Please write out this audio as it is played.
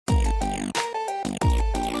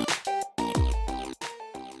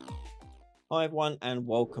Hi everyone and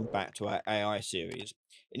welcome back to our AI series.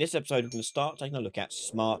 In this episode we're going to start taking a look at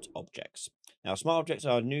smart objects. Now smart objects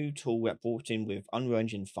are a new tool that brought in with Unreal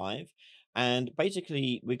Engine 5, and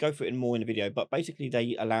basically we go through it more in the video, but basically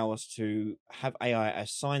they allow us to have AI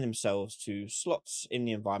assign themselves to slots in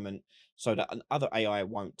the environment so that other AI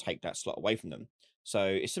won't take that slot away from them. So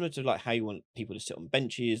it's similar to like how you want people to sit on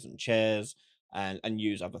benches and chairs and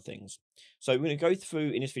use other things. So we're going to go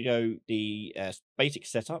through in this video the basic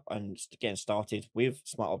setup and getting started with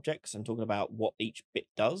smart objects and talking about what each bit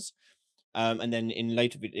does. And then in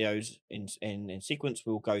later videos in sequence,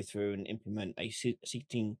 we'll go through and implement a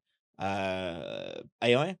seating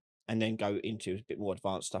AI and then go into a bit more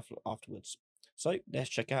advanced stuff afterwards. So let's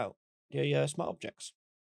check out the smart objects.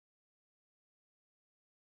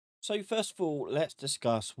 So first of all, let's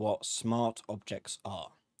discuss what smart objects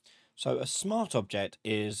are. So a smart object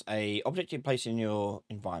is a object you place in your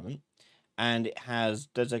environment and it has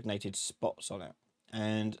designated spots on it.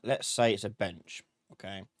 And let's say it's a bench,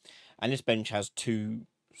 okay? And this bench has two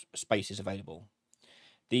spaces available.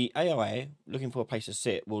 The AI looking for a place to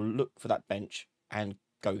sit will look for that bench and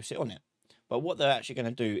go sit on it. But what they're actually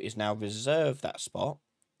going to do is now reserve that spot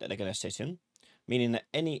that they're going to sit in, meaning that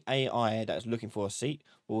any AI that is looking for a seat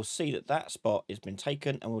will see that that spot has been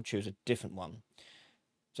taken and will choose a different one.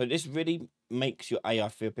 So this really makes your AI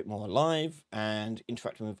feel a bit more alive and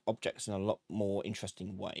interacting with objects in a lot more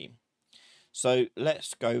interesting way. So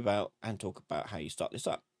let's go about and talk about how you start this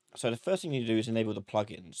up. So the first thing you do is enable the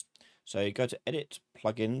plugins. So you go to edit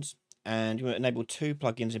plugins and you want to enable two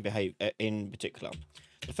plugins in particular.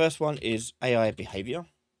 The first one is AI behavior,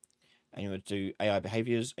 and you want to do AI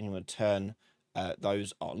behaviors and you want to turn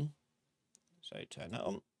those on. So turn that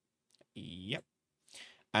on. Yep.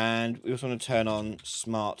 And we also want to turn on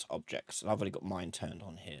smart objects. And I've already got mine turned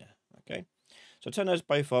on here. Okay. So turn those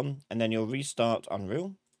both on and then you'll restart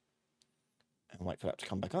Unreal and wait for that to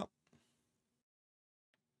come back up.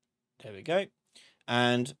 There we go.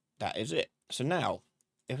 And that is it. So now,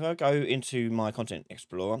 if I go into my Content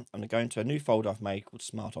Explorer, I'm going to go into a new folder I've made called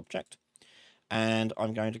Smart Object. And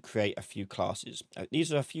I'm going to create a few classes.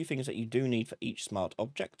 These are a few things that you do need for each smart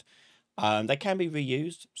object. They can be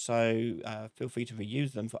reused, so feel free to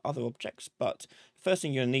reuse them for other objects. But the first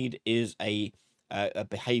thing you're going to need is a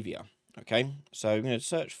behavior. Okay, so I'm going to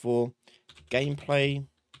search for gameplay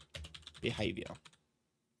behavior,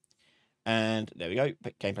 and there we go.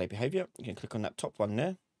 Gameplay behavior. You can click on that top one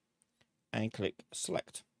there, and click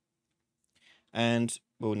select, and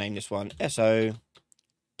we'll name this one SO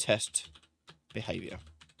test behavior.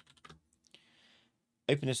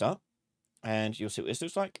 Open this up, and you'll see what this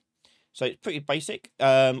looks like. So it's pretty basic.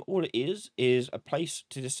 All it is a place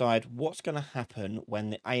to decide what's going to happen when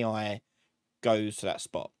the AI goes to that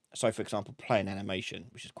spot. So, for example, play an animation,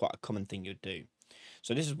 which is quite a common thing you'd do.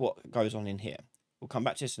 So this is what goes on in here. We'll come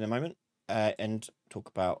back to this in a moment and talk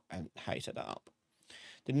about how you set that up.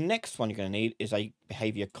 The next one you're going to need is a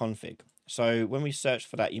behavior config. So when we search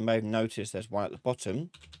for that, you may have noticed there's one at the bottom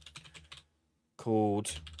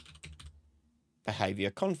called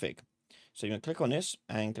behavior config. So you're going to click on this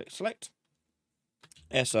and click select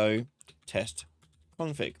SO test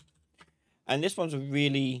config. And this one's a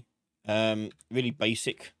really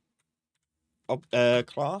basic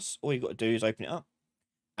class. All you've got to do is open it up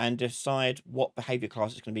and decide what behavior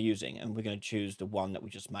class it's going to be using. And we're going to choose the one that we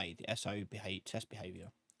just made, the SO test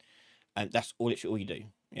behavior. And that's all you do.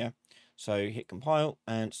 Yeah. So hit compile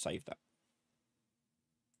and save that.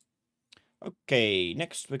 Okay,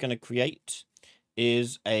 next we're going to create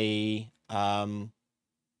is a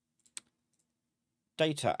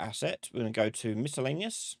data asset. We're going to go to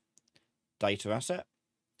miscellaneous data asset,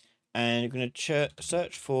 and you're going to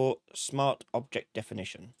search for smart object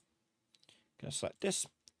definition. Going to select this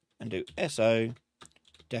and do SO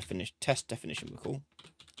definition test definition. We call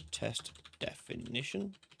test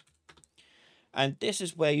definition, and this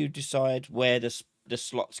is where you decide where the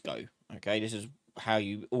slots go. Okay, this is how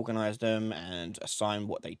you organize them and assign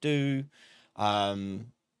what they do.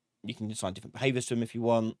 You can assign different behaviors to them if you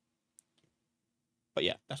want. But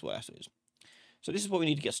yeah, that's what that is. So this is what we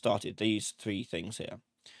need to get started, these three things here.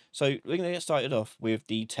 So we're going to get started off with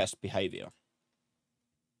the test behavior.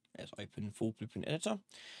 Let's open full blueprint editor.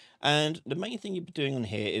 And the main thing you'll be doing on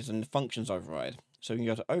here is in the functions override. So we can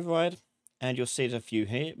go to override and you'll see there's a few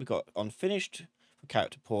here. We've got unfinished for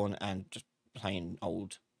character pawn and just plain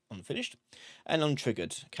old unfinished, and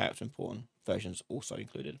untriggered character and pawn versions also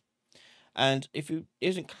included. And if it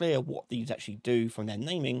isn't clear what these actually do from their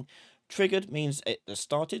naming, triggered means it has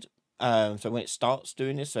started. So when it starts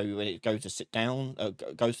doing this, so when it goes to sit down,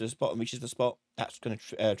 goes to the spot and reaches the spot, that's going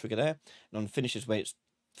to trigger there. And unfinished is where it's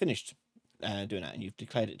finished doing that, and you've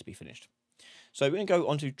declared it to be finished. So we're going to go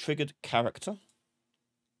onto triggered character.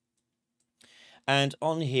 And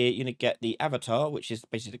on here, you're going to get the avatar, which is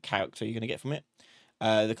basically the character you're going to get from it.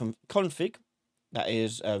 The config, that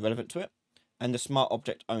is relevant to it. And the smart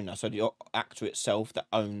object owner, so the actor itself that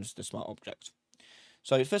owns the smart object.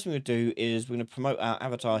 So the first thing we're going to do is we're going to promote our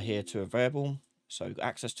avatar here to a variable. So we've got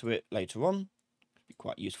access to it later on. It'd be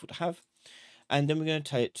quite useful to have. And then we're going to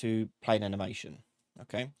tell it to play an animation.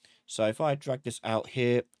 Okay. So if I drag this out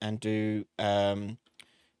here and do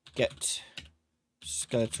get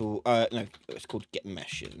skeletal, no, it's called get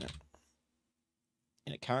mesh, isn't it?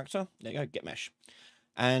 In a character, there you go, get mesh.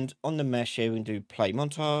 And on the mesh here, we can do play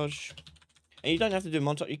montage. And you don't have to do a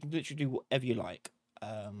montage, you can literally do whatever you like.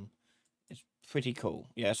 It's pretty cool.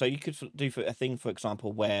 Yeah, so you could do for a thing, for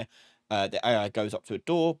example, where the AI goes up to a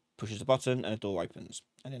door, pushes a button, and a door opens.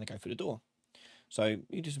 And then they go through the door. So you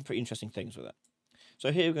can do some pretty interesting things with it.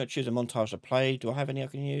 So here we're going to choose a montage to play. Do I have any I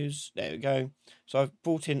can use? There we go. So I've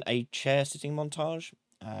brought in a chair sitting montage.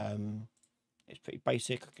 It's pretty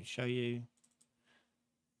basic. I can show you.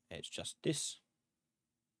 It's just this.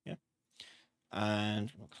 Yeah.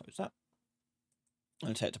 And we'll close that.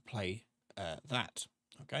 And tell it to play that.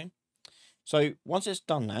 Okay. So once it's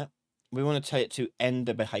done that, we want to tell it to end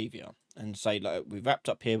the behavior and say, like, we've wrapped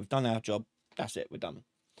up here. We've done our job. That's it. We're done.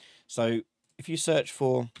 So if you search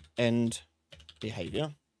for end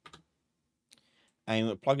behavior, and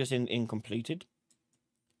we'll plug this in completed,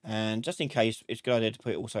 and just in case, it's a good idea to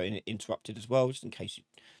put it also in interrupted as well, just in case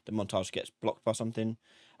the montage gets blocked by something.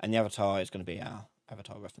 And the avatar is going to be our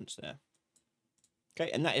avatar reference there. Okay,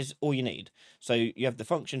 and that is all you need. So you have the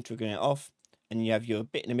function triggering it off, and you have your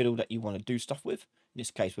bit in the middle that you want to do stuff with. In this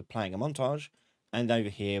case, we're playing a montage, and over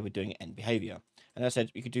here we're doing end behavior. And as I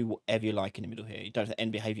said, you could do whatever you like in the middle here. You don't have to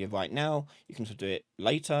end behavior right now. You can do it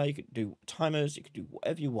later. You could do timers. You could do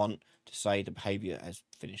whatever you want to say the behavior has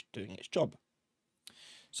finished doing its job.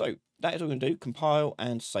 So that is all we're going to do. Compile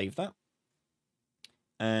and save that.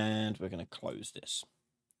 And we're going to close this.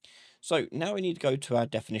 So now we need to go to our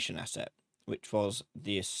definition asset, which was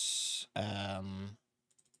this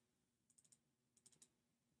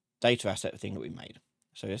data asset thing that we made.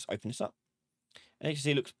 So let's open this up. And you can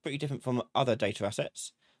see it looks pretty different from other data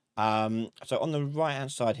assets. So on the right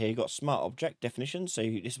hand side here, you've got smart object definition. So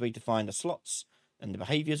this is where you define the slots and the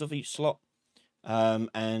behaviors of each slot.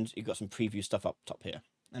 And you've got some preview stuff up top here.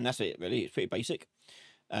 And that's it, really. It's pretty basic.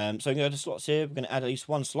 So we're going to go to slots here. We're going to add at least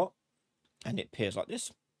one slot. And it appears like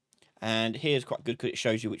this. And here's quite good because it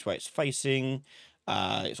shows you which way it's facing,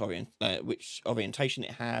 which orientation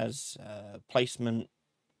it has, placement,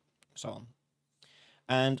 so on.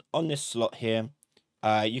 And on this slot here,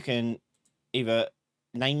 you can either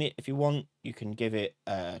name it if you want. You can give it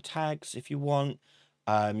tags if you want.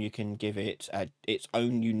 You can give it its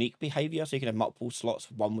own unique behavior. So you can have multiple slots,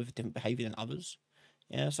 one with a different behavior than others.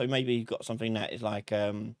 Yeah, so maybe you've got something that is like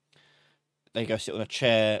they go sit on a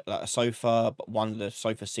chair, like a sofa, but one of the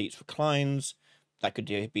sofa seats reclines. That could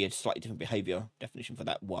be a slightly different behavior definition for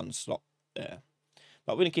that one slot there.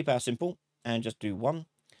 But we're going to keep ours simple and just do one.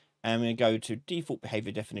 And we're going to go to default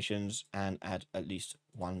behavior definitions and add at least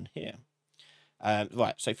one here.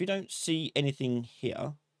 Right, so if you don't see anything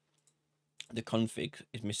here, the config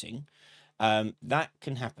is missing. That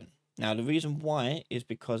can happen. Now, the reason why is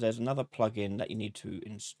because there's another plugin that you need to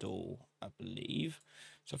install, I believe.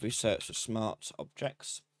 So if we search for smart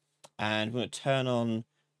objects, and we're going to turn on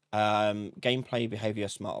gameplay behavior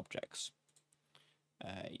smart objects.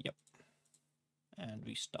 Yep. And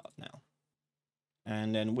restart now.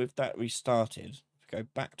 And then with that restarted, if we go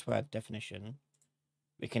back to our definition,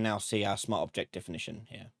 we can now see our smart object definition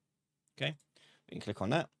here. Okay. We can click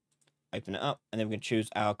on that, open it up, and then we can choose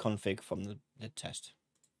our config from the test.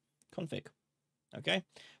 Config. Okay.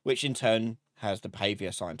 Which in turn has the behavior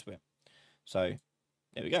assigned to it. So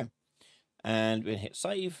there we go. And we're going to hit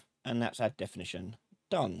save, and that's our definition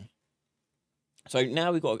done. So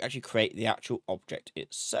now we've got to actually create the actual object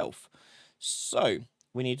itself. So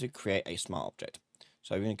we need to create a smart object.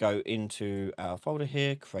 So we're going to go into our folder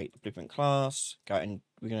here, create the blueprint class, go and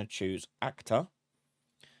we're going to choose actor.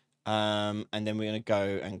 And then we're going to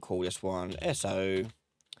go and call this one SO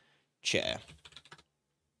chair.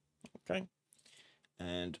 Okay.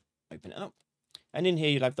 And open it up. And in here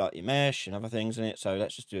you'll have like your mesh and other things in it. So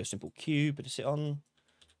let's just do a simple cube to sit on.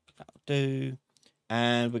 That'll do.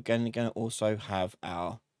 And we're going to also have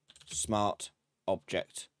our smart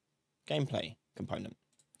object gameplay component.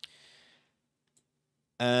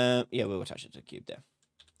 Yeah, we'll attach it to the cube there.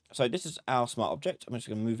 So this is our smart object. I'm just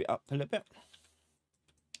going to move it up a little bit.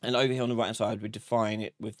 And over here on the right hand side, we define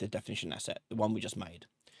it with the definition asset, the one we just made.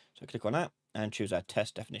 So click on that and choose our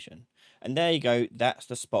test definition. And there you go. That's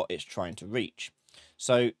the spot it's trying to reach.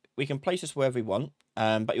 So we can place this wherever we want,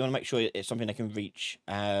 but you want to make sure it's something they can reach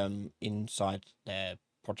inside their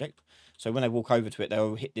project. So when they walk over to it,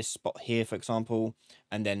 they'll hit this spot here, for example,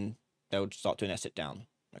 and then they'll start doing their sit down.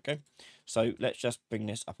 Okay, so let's just bring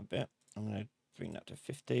this up a bit. I'm going to bring that to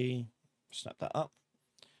 50, snap that up,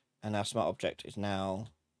 and our smart object is now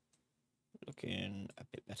looking a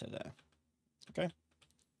bit better there. Okay,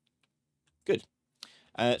 good.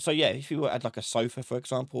 So yeah, if you add like a sofa, for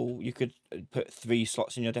example, you could put 3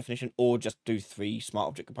 slots in your definition, or just do 3 smart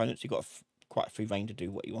object components. You've got quite a free reign to do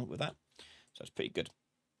what you want with that. So it's pretty good.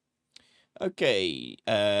 Okay,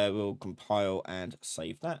 we'll compile and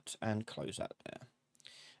save that and close that there.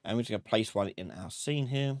 And we're just going to place one in our scene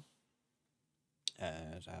here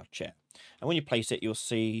as our chair. And when you place it, you'll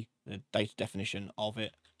see the data definition of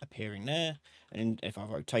it appearing there. And if I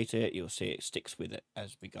rotate it, you'll see it sticks with it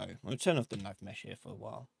as we go. We'll turn off the nav mesh here for a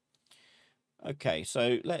while. Okay,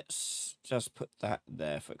 so let's just put that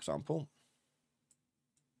there, for example.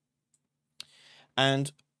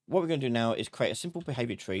 And what we're going to do now is create a simple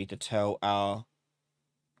behavior tree to tell our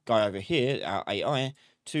guy over here, our AI,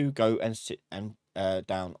 to go and sit and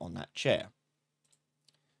down on that chair.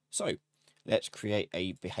 So let's create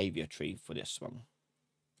a behavior tree for this one.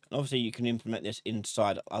 And obviously, you can implement this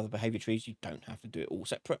inside other behavior trees. You don't have to do it all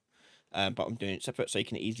separate, but I'm doing it separate so you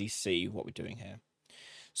can easily see what we're doing here.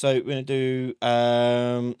 So we're going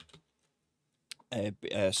to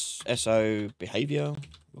do SO behavior,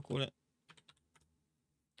 we'll call it.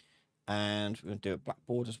 And we're going to do a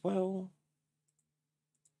Blackboard as well.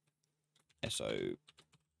 SO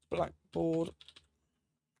Blackboard.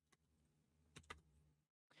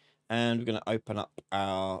 And we're going to open up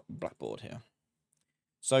our Blackboard here.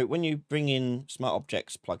 So when you bring in Smart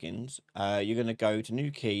Objects plugins, you're going to go to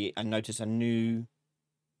New Key and notice a new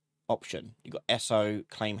option. You've got SO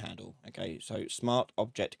Claim Handle. Okay, so Smart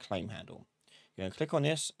Object Claim Handle. You're going to click on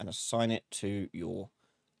this and assign it to your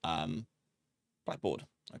Blackboard.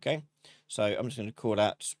 Okay, so I'm just going to call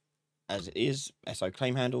that as it is, SO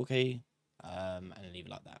Claim Handle key, and leave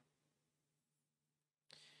it like that.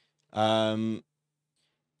 And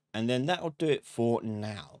then that'll do it for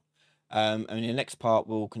now. And in the next part,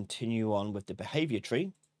 we'll continue on with the behavior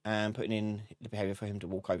tree and putting in the behavior for him to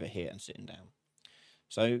walk over here and sitting down.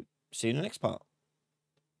 So see you in the next part.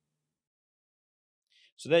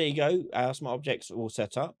 So there you go. Our smart objects are all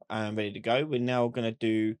set up and ready to go. We're now going to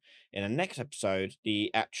do in the next episode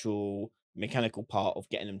the actual mechanical part of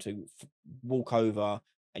getting them to walk over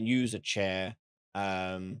and use a chair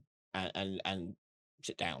and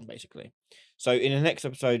sit down, basically. So in the next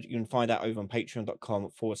episode, you can find out over on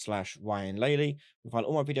patreon.com/Ryan Laley. You'll find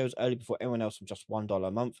all my videos early before everyone else from just $1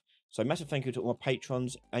 a month. So massive thank you to all my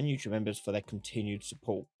patrons and YouTube members for their continued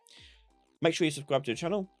support. Make sure you subscribe to the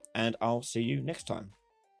channel, and I'll see you next time.